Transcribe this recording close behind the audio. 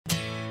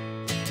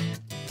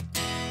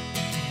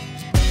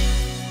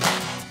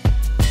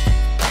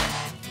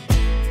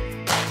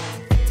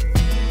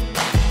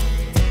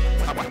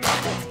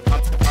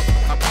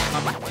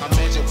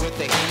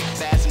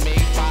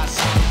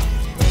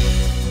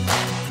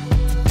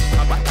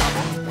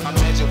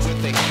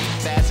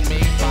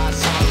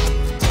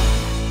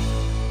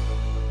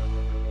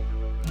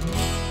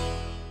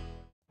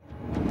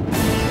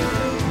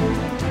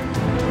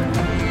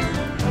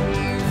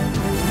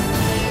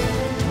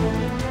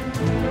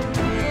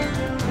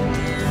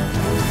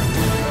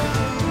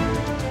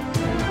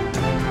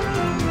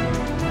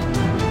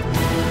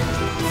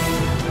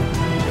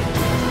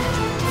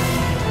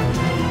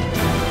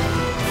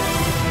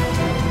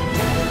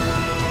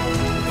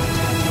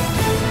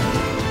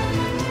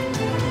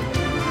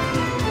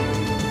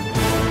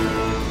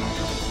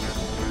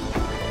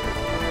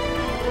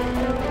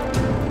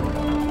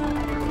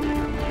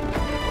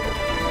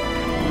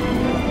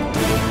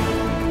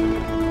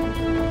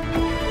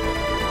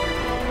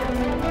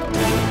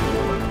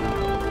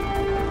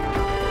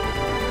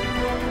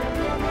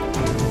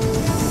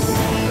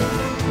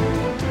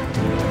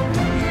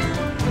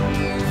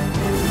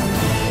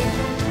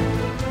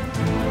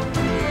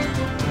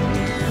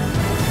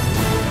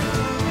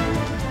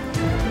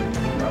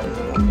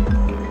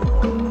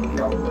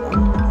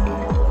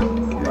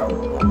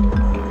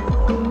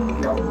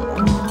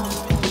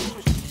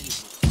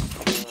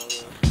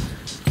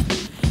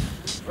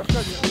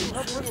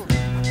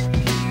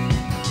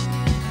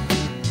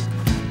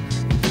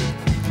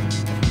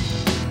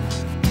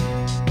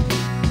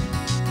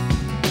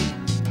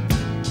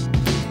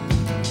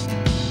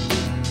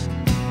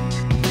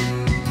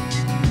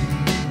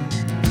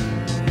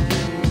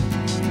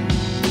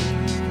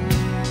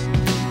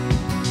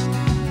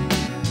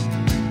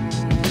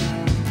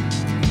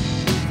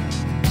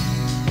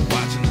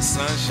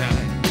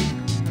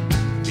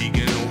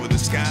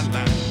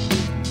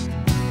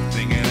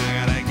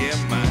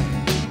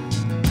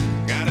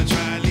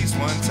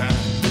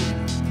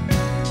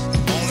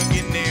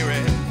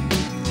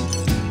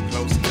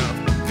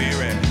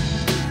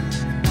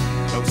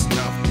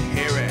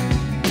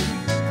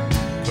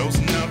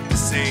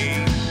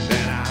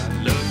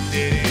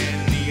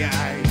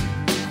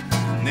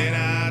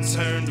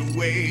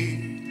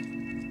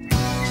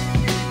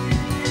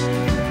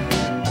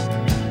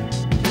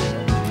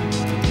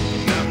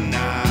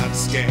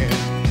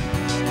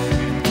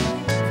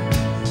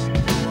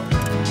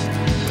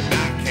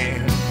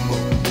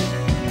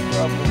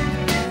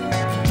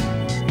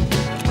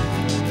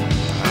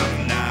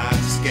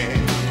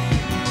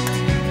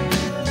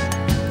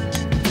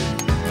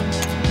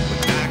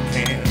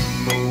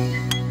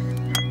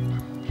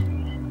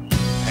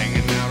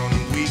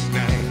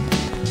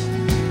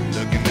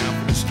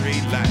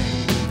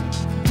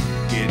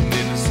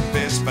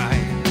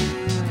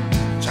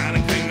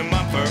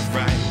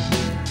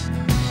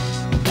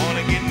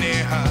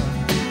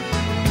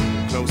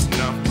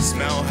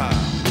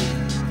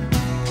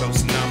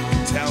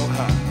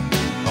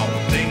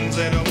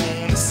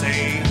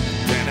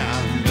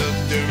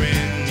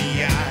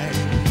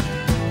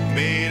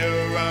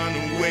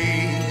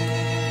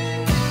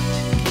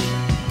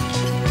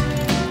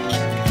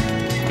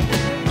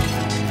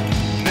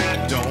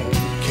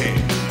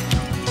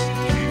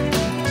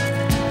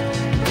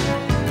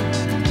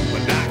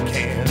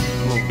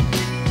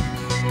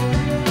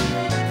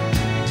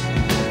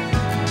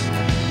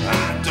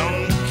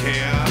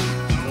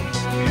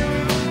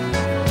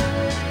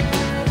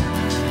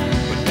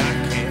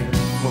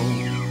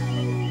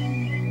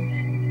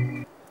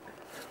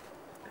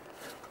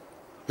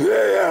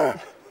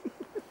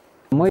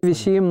Мы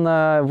висим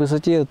на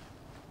высоте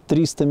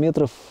 300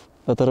 метров,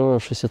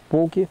 оторвавшись от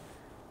полки,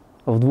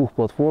 в двух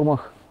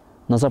платформах.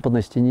 На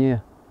западной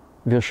стене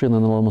вершина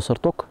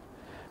Нола-Мусарток.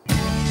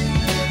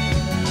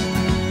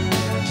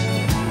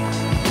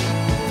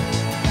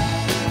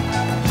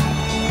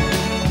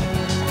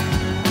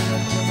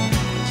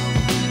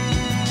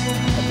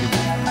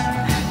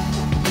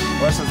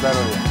 Ваше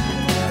здоровье.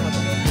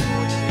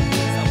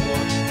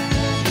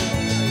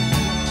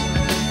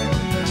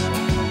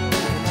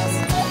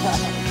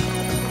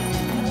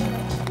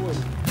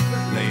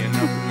 Laying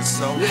up in the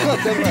sofa,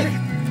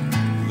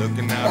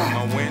 looking out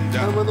my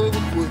window,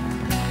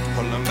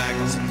 pulling back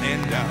on some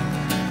endo,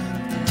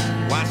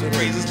 watching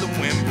praises the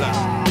wind blow.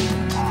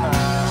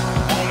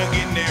 Wanna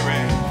get near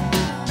it,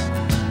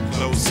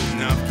 close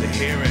enough to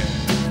hear it,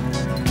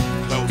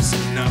 close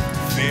enough to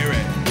fear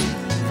it,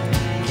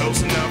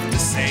 close enough to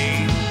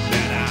say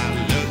that I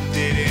looked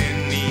it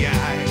in the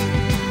eye,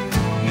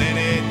 then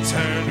it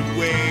turned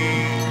away.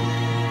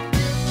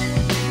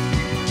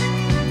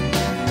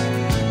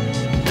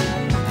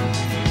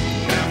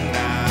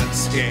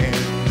 Scared,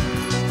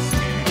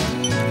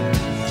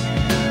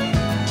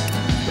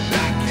 but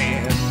I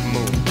can't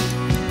move.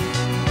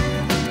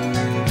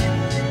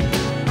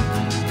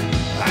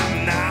 I'm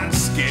not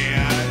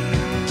scared,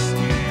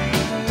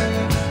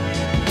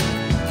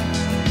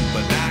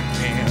 but I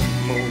can't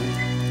move.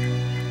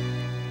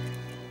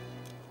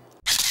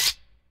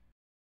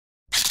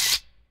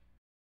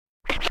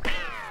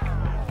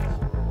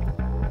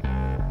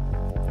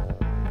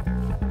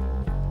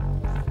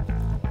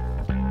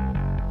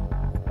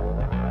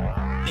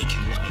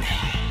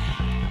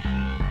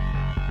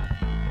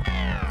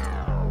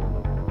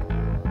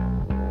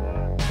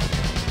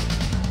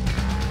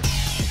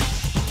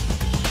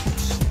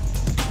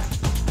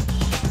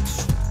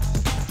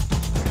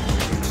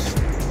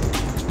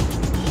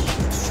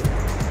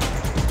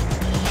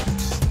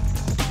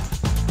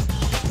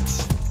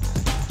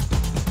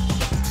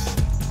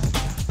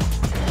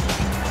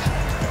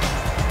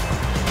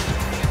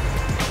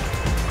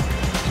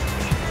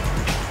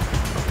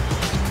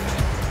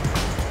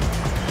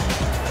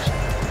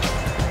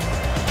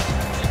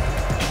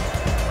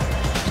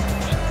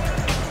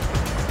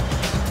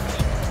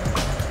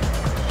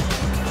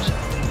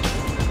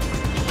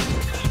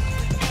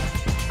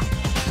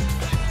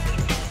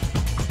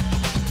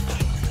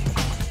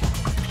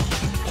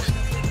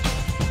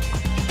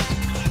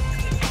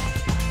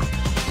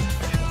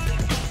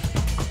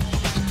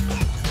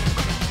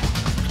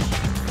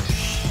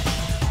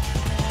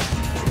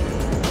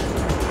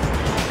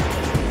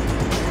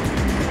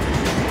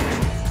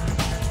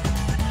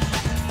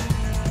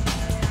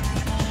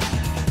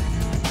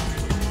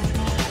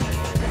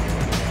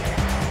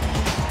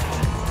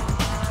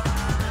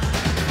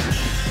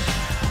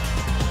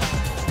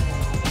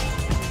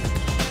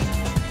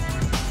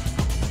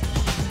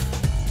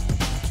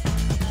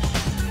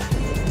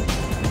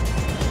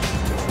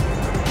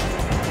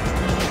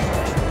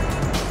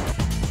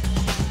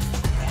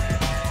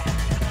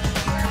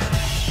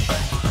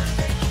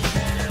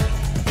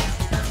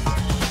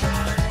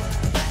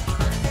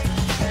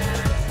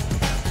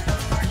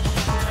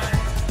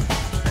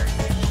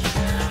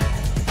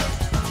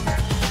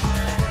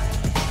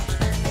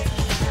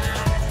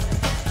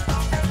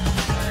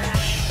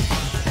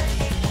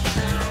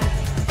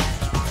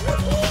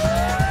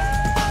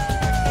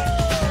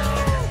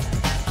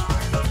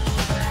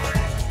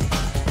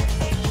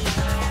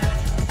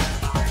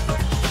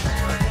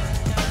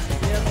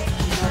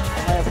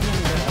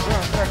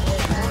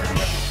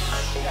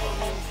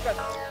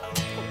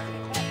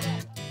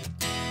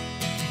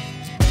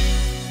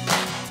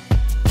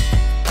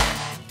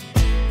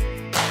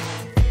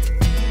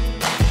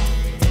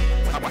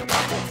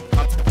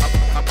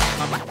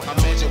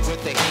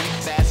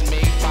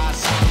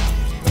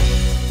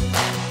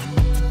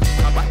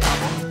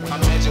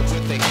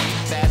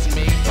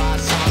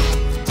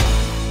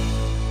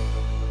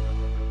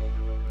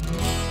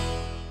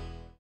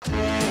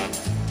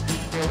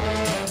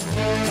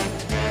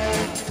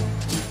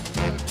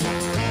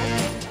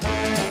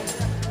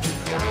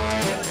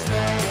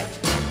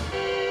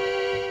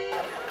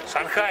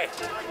 Шанхай.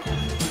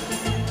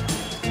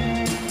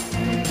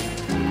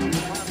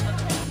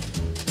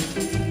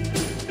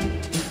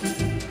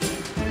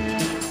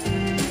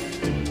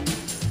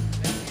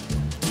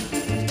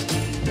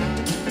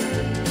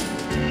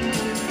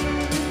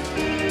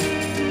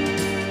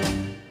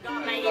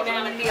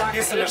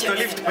 Написано, что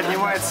лифт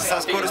поднимается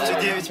со скоростью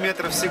 9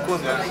 метров в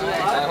секунду.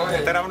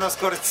 Это равно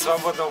скорости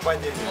свободного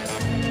падения.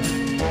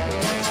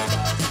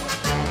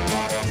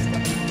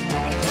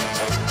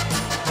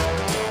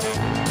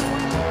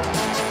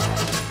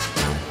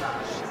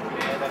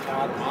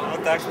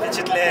 Вот так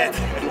впечатляет.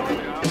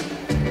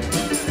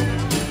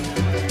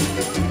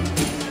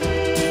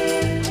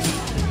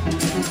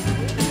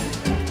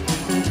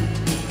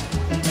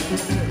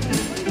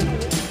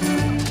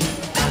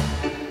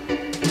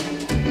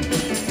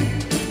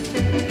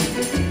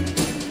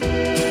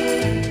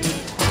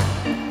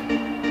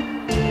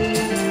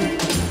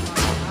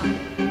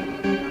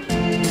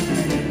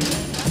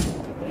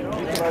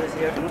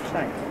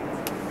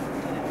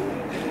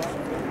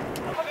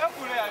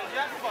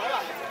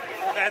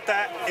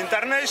 Это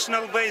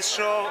International Bass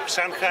Show в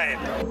Шанхае.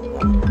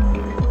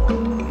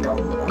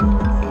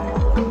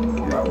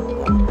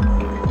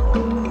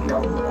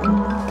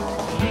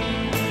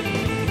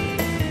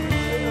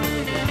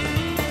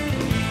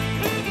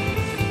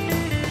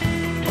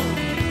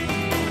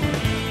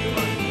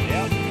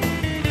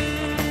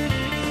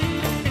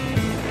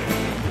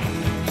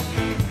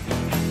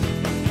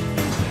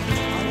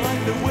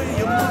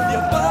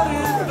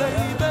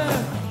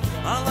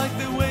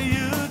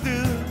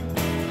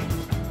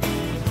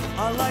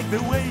 The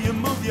way you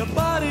move your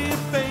body,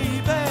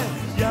 baby,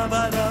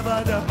 yabba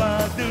dabba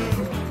dabba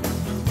doo.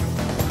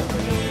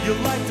 You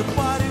like to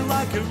party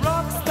like a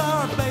rock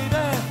star,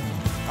 baby.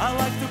 I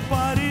like to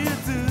party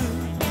too.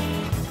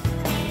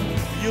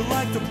 You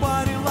like to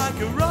party like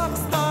a rock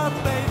star,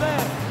 baby,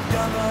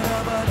 yabba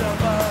dabba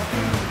dabba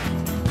doo.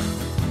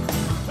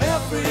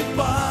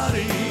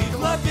 Everybody,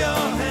 clap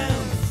your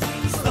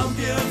hands, stomp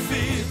your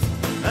feet,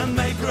 and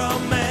make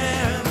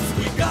romance.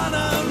 We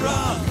gonna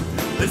rock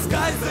the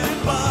skies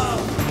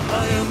above.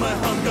 I am a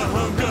hunka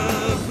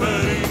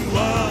burning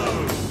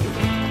love.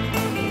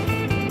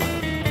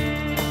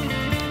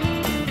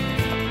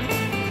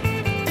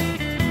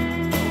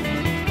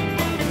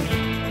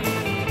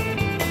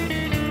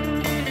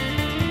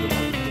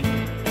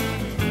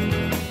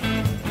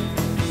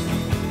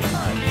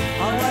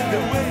 I like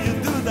the way you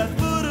do that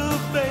voodoo,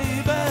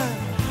 baby.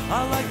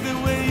 I like the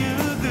way you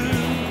do.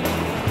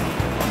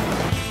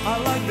 I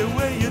like the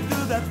way you do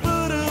that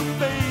voodoo,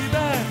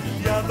 baby.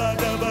 Yabba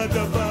dabba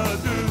dabba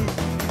doo.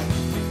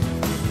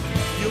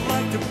 You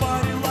like to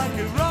party like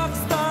a rock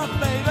star,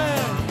 baby.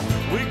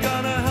 We're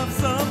gonna have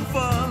some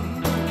fun.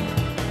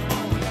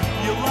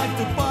 You like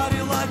to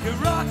party like a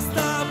rock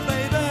star,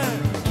 baby,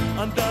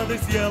 under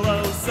this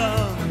yellow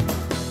sun.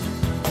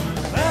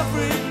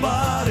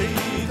 Everybody,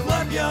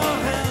 clap your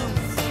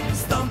hands,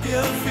 stomp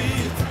your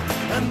feet,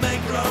 and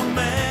make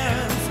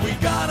romance. We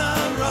gonna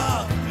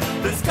rock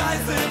the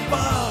skies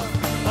above.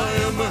 I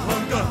am a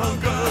hunka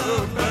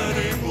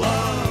burning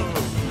love.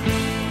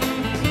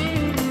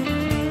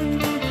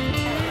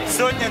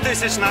 Сотни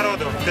тысяч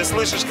народу. Ты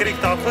слышишь крик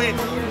толпы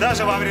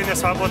даже во время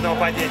свободного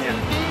падения.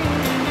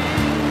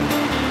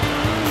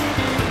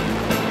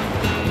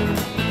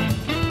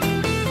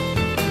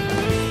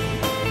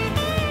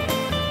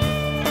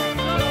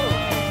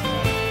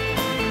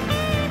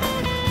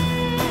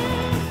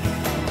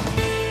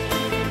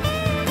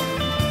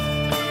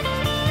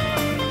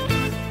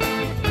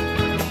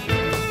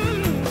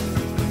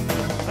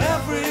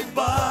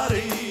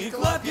 Everybody,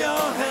 clap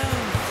your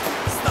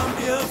hands, stomp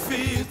your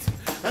feet,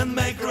 and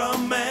make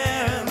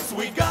romance.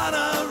 We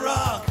gonna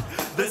rock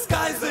the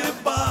skies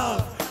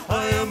above.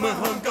 I am a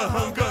hunka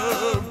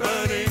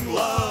burning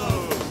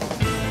love.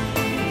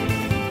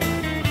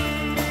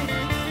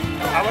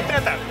 А вот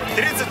это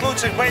 30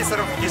 лучших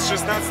бейсеров из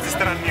 16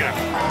 стран мира.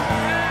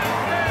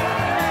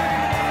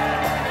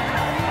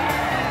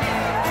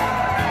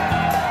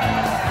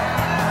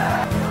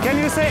 Can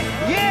you say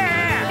yeah?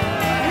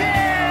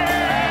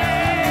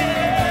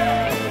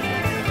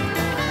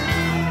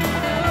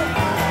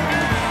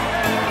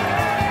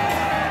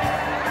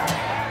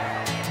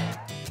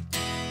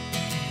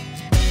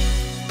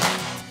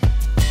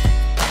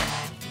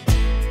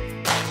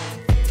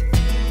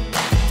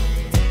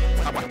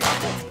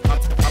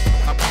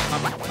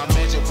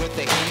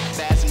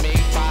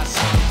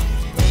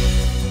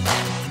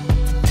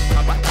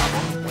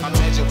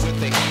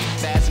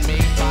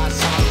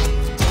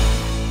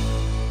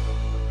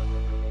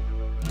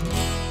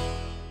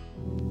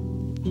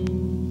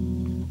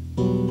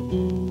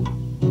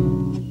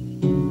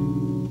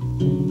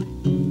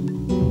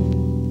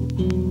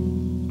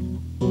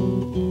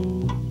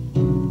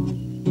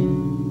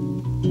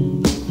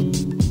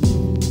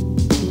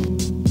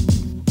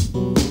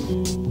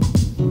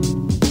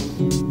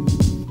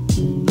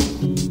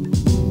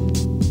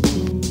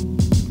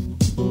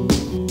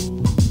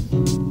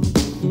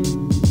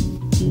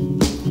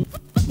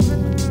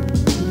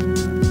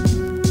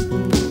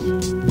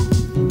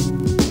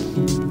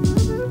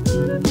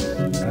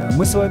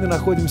 Мы с вами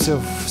находимся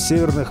в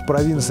северных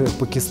провинциях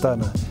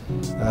Пакистана,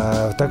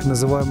 в так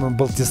называемом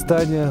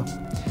Балтистане,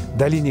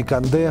 долине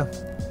Канде,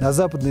 на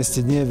западной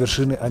стене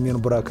вершины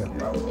Амин-Брака.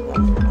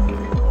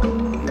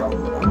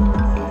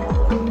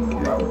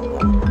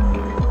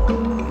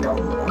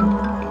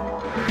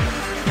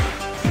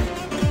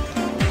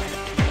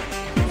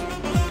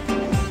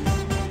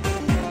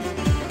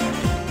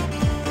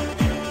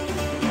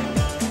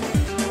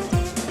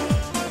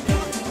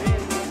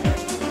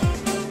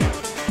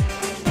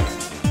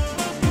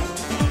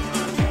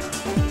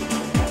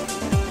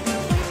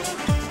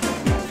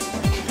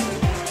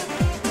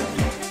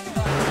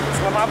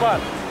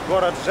 Исламабад –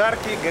 город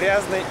жаркий,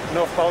 грязный,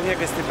 но вполне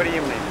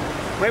гостеприимный.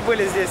 Мы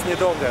были здесь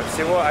недолго,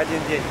 всего один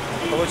день.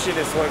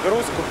 Получили свой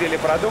груз, купили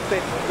продукты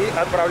и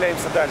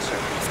отправляемся дальше,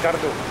 в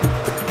Скарду.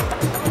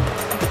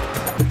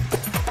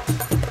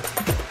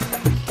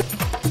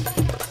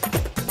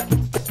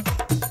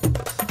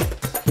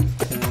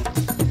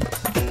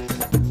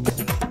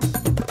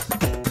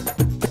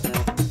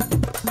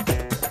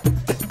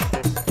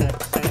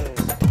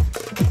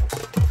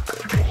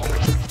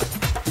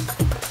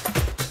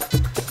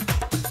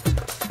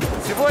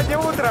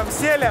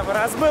 каруселям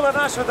размыло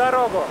нашу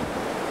дорогу.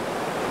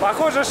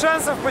 Похоже,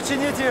 шансов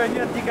починить ее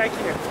нет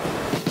никаких.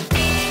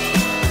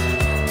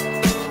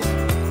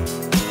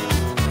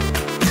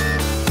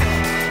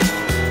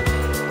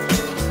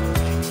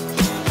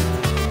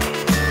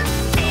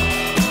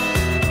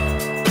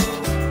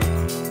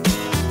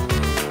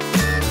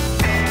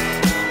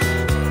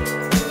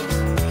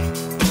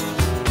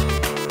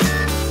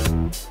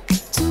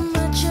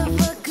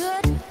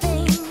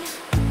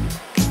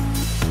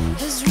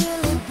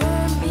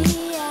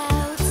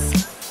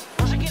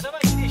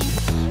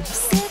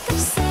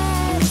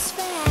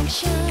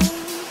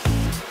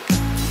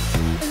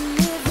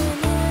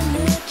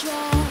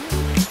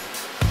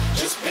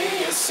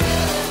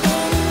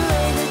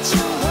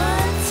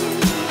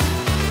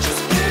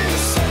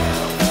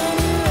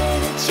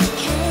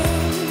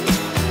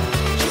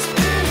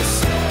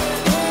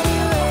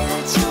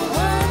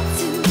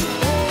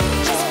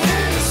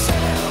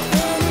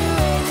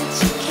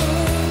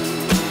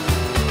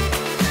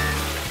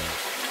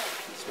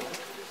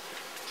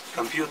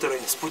 Компьютеры,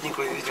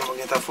 спутниковый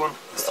видеомагнитофон,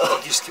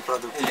 стратегический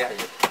продукт.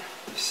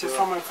 Все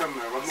самое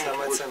ценное.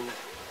 Самое ценное.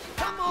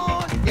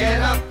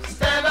 Get up,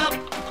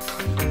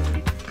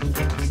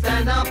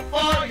 stand up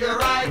for your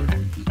right.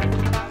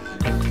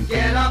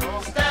 Get up,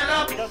 stand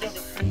up,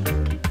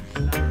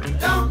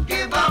 don't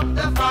give up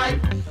the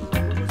fight.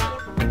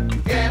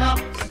 Get up,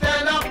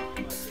 stand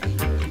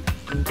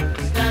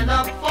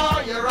up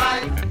for your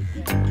right.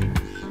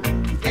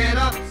 Get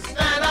up,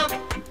 stand up.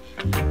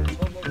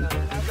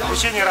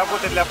 Обучение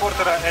работы для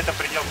портера – это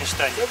предел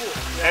мечтаний.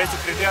 Для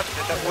этих ребят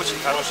это очень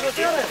хороший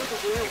день.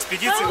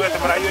 Экспедиции в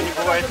этом районе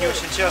бывают не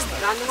очень часто,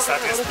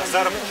 соответственно,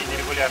 заработки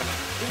нерегулярные.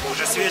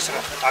 Уже с вечера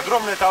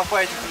огромная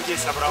толпа этих людей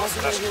собралась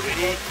у наших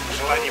дверей в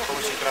желании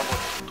получить работу.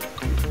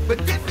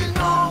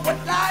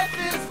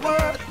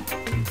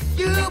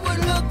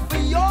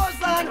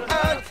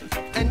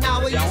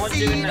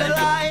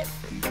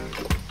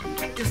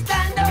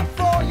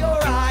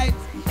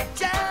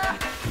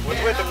 Вот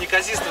в этом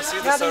неказистом с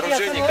виду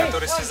сооружении,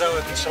 которое связал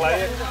этот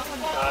человек,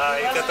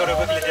 и который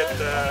выглядит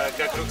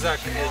как рюкзак,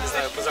 я не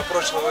знаю,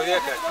 позапрошлого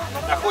века,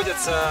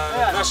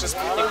 находятся наша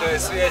спутниковая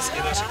связь и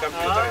наши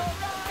компьютеры.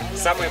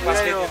 Самые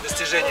последние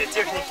достижения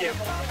техники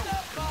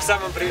в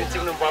самом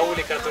примитивном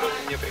бауле, который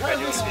мне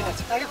приходилось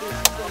видеть.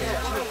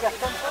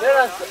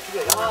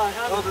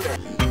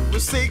 We're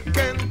sick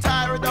and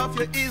tired of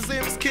your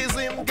ism,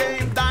 schism,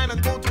 game, dine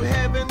and go to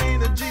heaven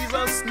in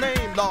Jesus'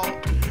 name, Lord.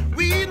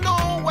 We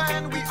know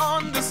and we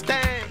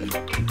understand.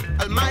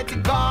 Almighty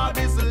God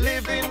is a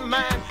living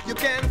man. You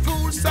can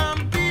fool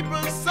some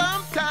people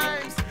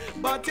sometimes,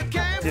 but you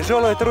can't.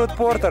 Тяжелый труд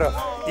портеров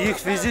и их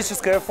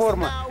физическая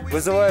форма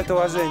вызывают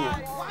уважение.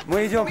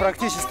 Мы идем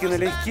практически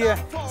налегке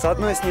с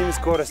одной с ними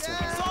скоростью.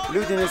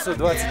 Люди несут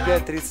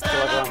 25-30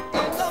 килограмм.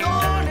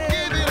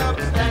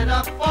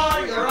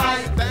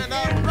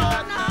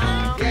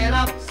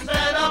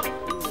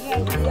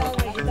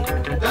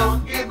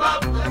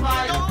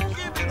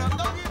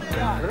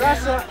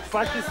 Russia,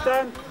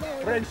 Pakistan,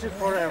 friendship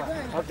forever.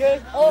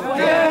 Okay?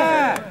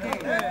 Yeah!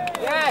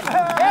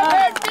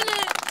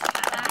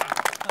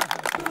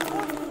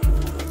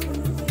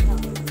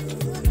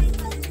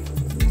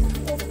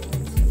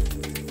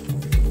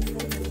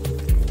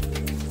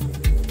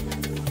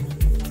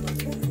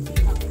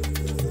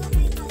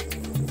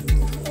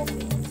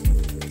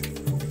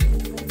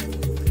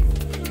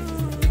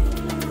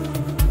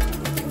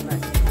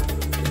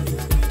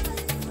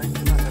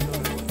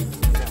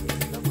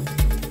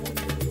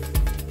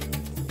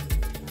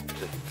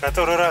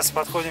 Который раз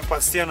подходим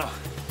под стену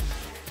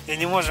и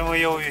не можем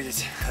ее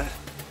увидеть.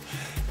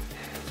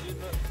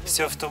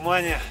 Все в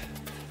тумане,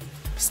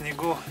 в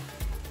снегу.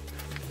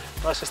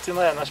 Наша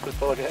стена и наш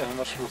предполагаемый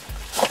маршрут.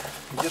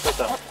 Где-то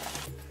там.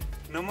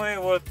 Но мы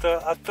вот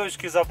от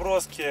точки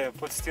заброски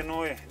под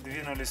стеной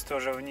двинулись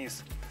тоже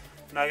вниз.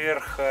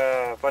 Наверх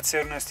под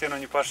северную стену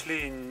не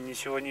пошли,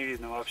 ничего не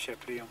видно вообще,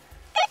 прием.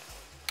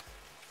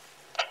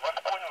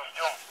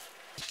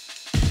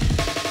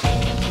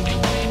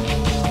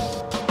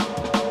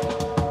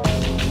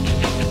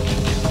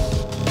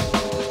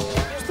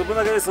 Чтобы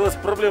наконец у вас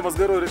проблема с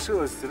горой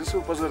решилась,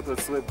 решил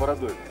пожертвовать своей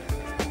бородой.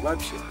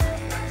 Вообще.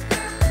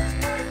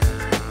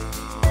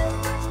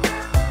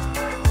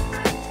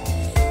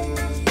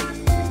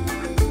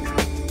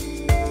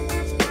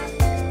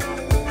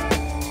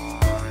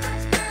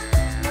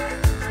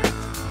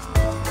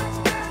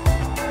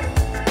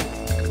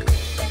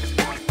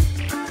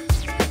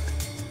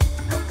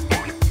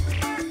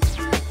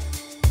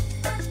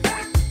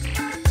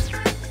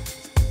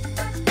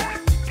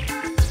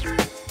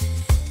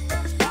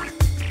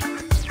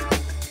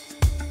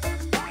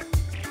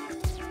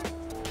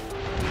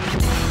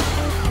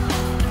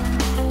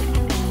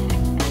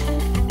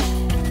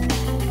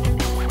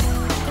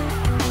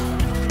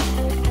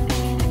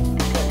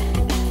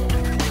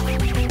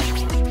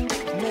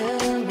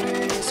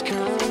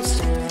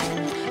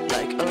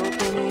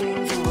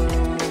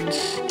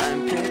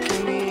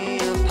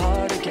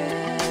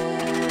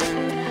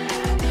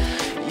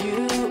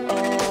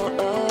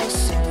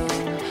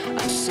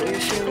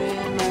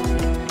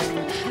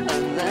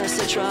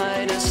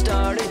 to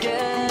start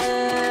again.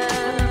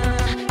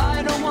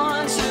 I don't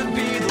want to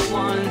be the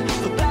one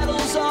the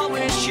battles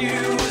always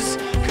choose,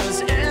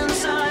 'cause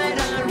inside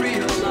I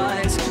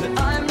realize that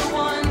I'm the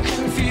one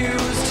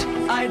confused.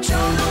 I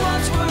don't know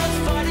what's worth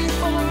fighting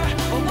for,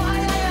 or why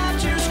I have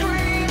to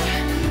scream.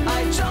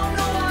 I don't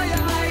know why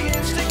I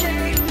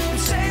instigate and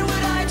say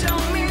what I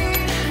don't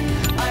mean.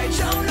 I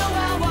don't know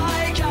how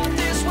I got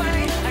this way.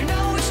 I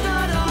know it's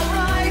not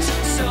alright,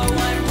 so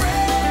I'm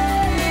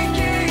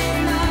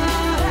breaking the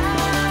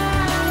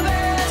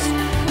habits.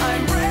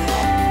 I'm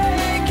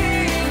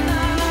breaking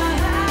the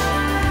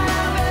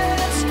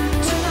habits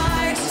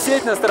tonight.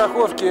 Сеть на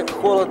страховке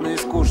холодно и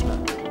скучно.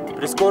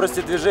 При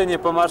скорости движения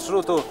по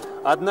маршруту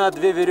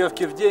 1-2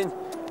 веревки в день.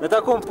 На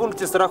таком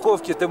пункте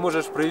страховки ты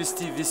можешь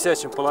провести в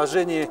висячем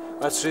положении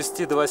от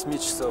 6 до 8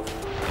 часов.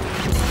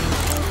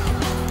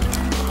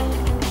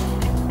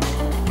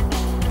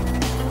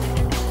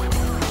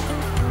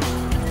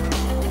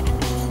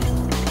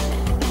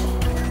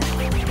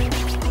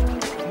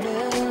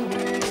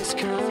 Memories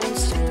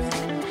consume,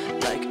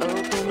 like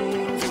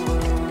opening the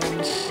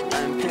wounds.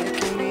 I'm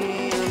picking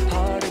me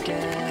apart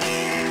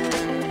again.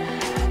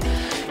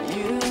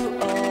 You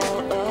all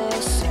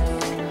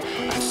assume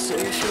I'm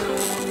safer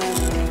in my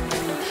room,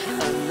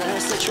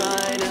 unless I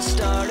try to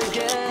start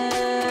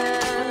again.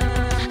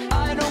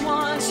 I don't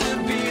want to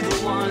be the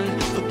one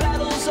the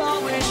battles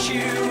always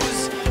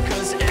choose,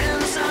 'cause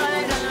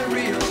inside I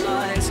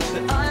realize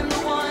that I'm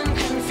the one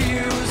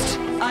confused.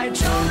 I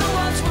don't know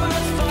what's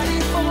worth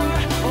fighting for,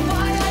 or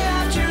why I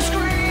have to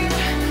scream.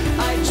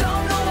 I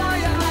don't know why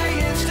I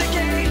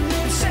instigate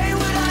and say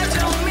what I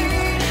don't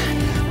mean.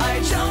 I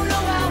don't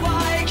know how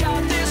I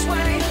got this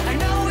way. I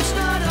know it's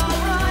not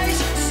alright,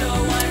 so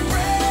I'm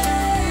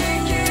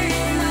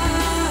breaking the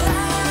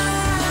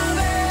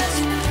habits.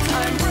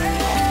 I'm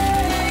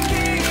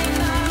breaking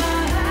the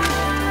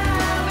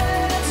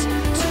habits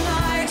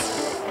tonight.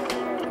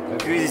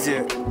 Как видите,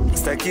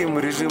 с таким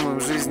режимом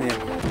жизни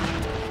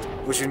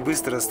очень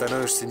быстро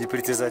становишься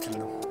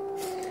непритязательным.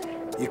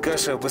 И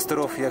каша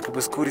быстров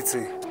якобы с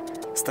курицей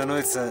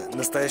становится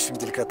настоящим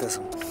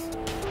деликатесом.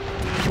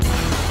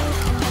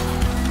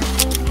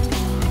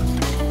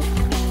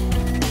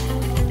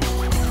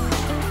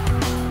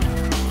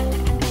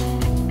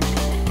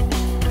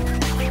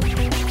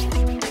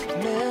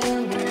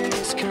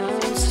 Memories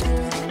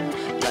consume,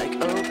 like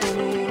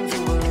opening the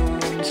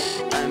wounds.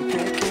 I'm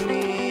picking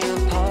me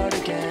apart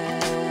again.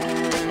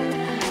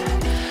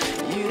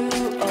 You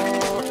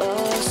all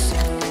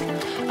assume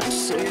I'm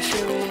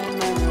safer in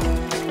my room,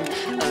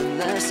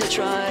 unless I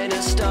try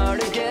to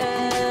start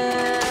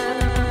again.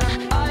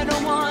 I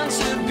don't want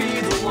to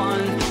be the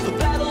one the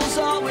battles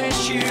always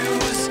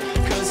choose,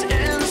 'cause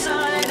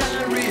inside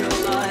I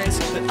realize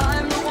that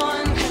I'm the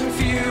one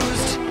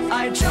confused.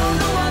 I don't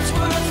know what's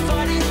worth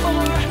fighting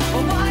for,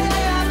 or why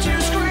I have to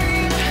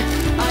scream.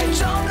 I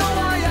don't know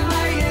why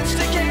I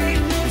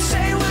instigate and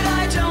say what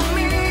I don't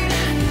mean.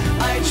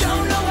 I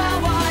don't know how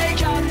I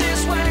got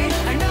this way.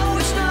 I know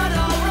it's not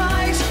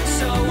alright,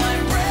 so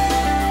I'm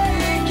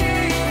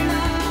breaking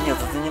the Нет,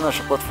 это не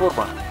наша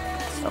платформа,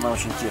 она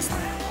очень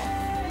тесная.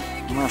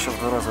 Наша в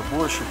 2 раза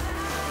больше,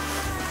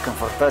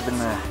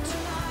 комфортабельная,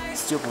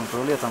 с теплым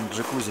туалетом,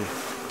 джакузи.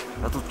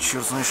 А тут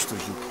черт знает что,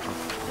 ёпта.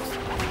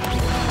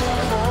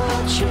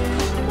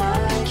 watching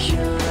my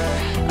cure.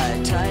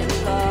 I tightly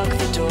lock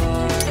the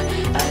door.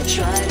 I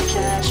try to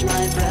catch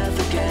my breath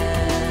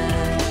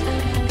again.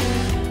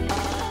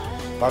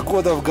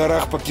 Погода в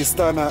горах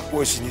Пакистана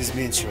очень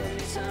изменчива.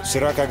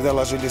 Вчера, когда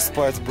ложились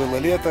спать, было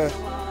лето,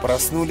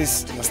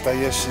 проснулись —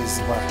 настоящая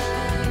зима.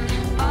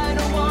 I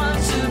don't want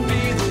to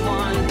be the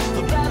one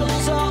the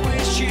battles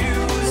always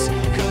choose,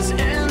 'cause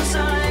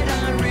inside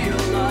I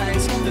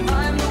realize that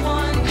I'm the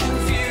one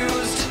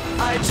confused.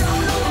 I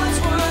don't know what's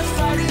worth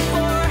fighting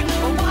for,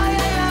 or why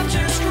I have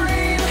to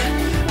scream.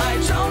 I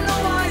don't know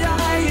why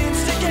I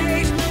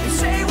instigate and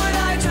say what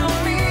I don't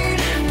mean.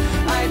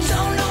 I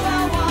don't know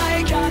how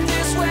I got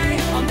this way.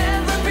 I'll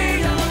never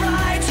be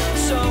alright,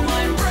 so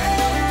I'm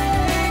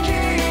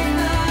breaking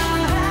the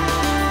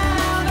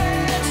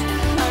habits.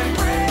 I'm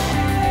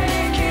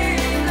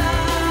breaking the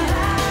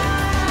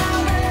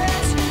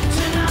habits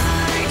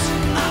tonight.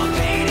 I'll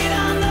paint it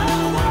on the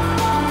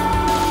walls,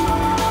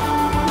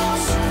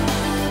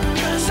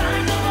 'cause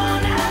I'm the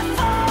one that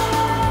falls.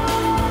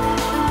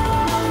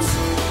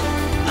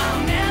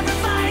 I'll never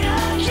fight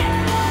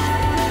again,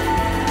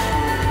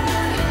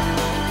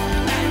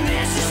 and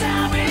this is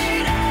how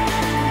it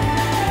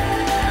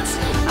ends.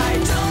 I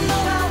don't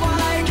know how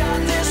I got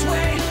this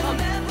way. I'll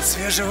never.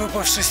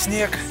 Свежевыпавший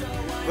снег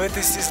в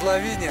этой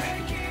сизловине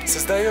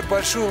создает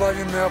большую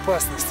лавинную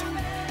опасность.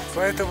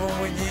 Поэтому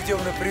мы не идем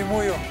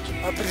напрямую,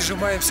 а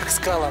прижимаемся к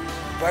скалам,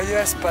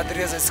 боясь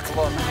подрезать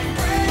склон.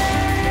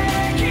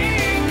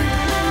 Breaking the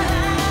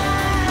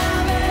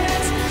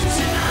habits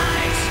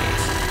tonight.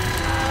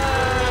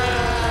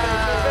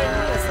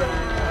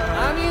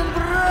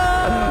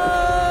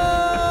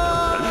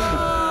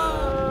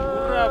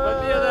 Ура,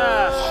 победа!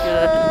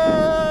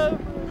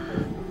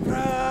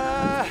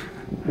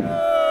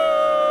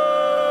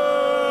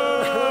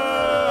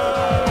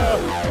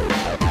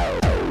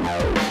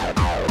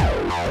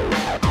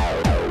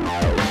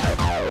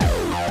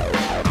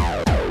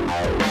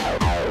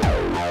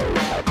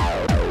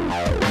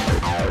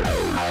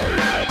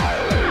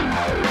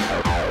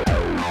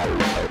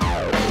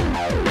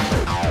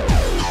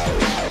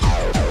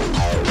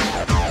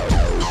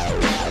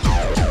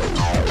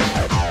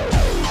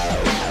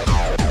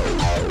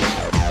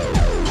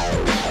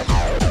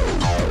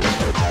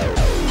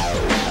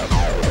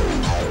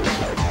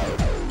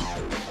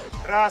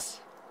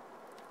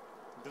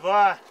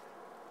 2,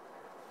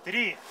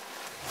 3.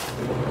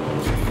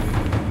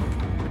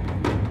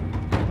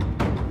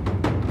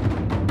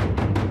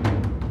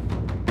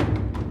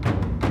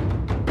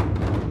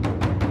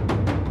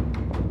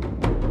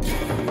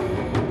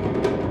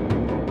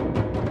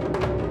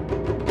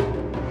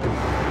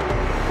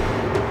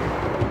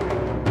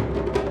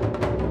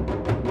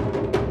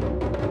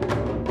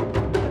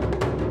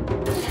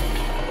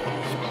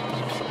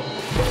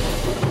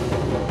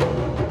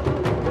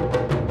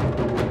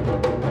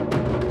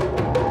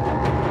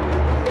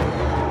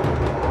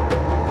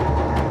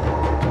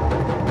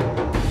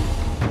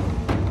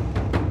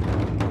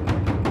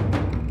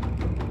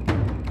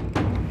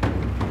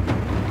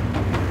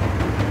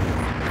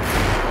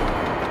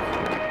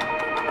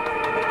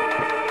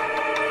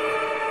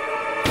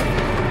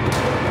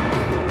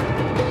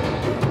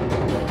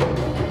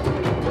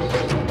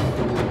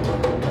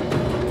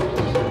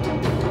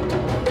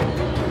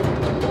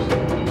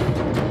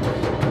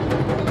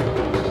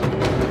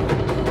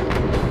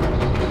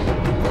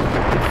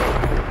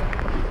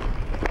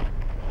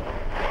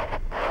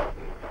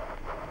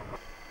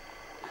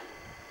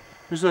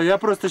 Ну что, я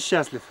просто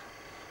счастлив.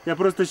 Я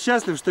просто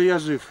счастлив, что я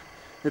жив.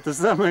 Это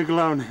самое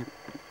главное.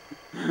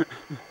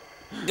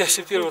 Я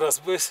еще первый раз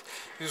БС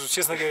вижу,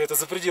 честно говоря, это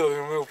за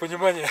пределами моего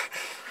понимания.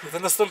 Это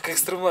настолько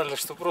экстремально,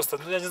 что просто,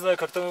 ну я не знаю,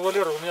 как там у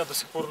Валеры, у меня до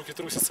сих пор руки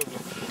трусятся.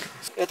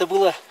 Это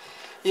было,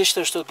 я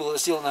считаю, что это было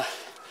сделано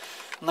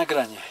на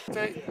грани.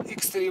 Это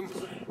экстрим.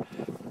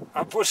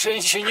 А больше я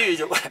ничего не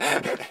видел.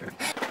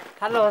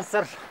 Hello,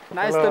 sir.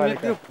 Nice to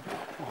meet you,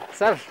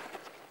 sir.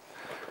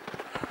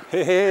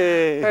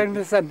 Hey.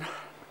 Anderson.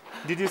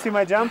 Did you see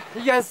my jump?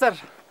 Yes, sir.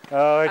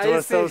 Oh, it I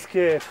was so see.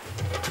 scared.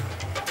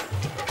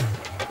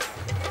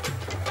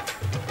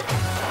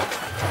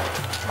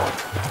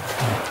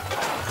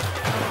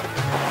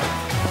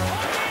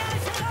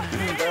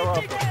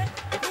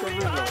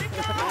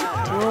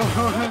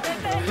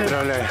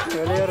 Поздравляю.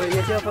 Валера,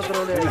 я тебя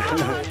поздравляю.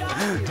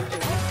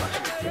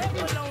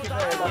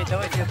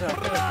 Давайте это.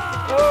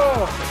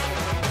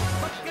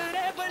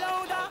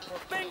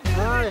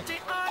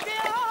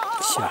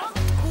 Все.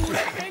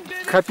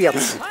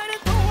 Капец.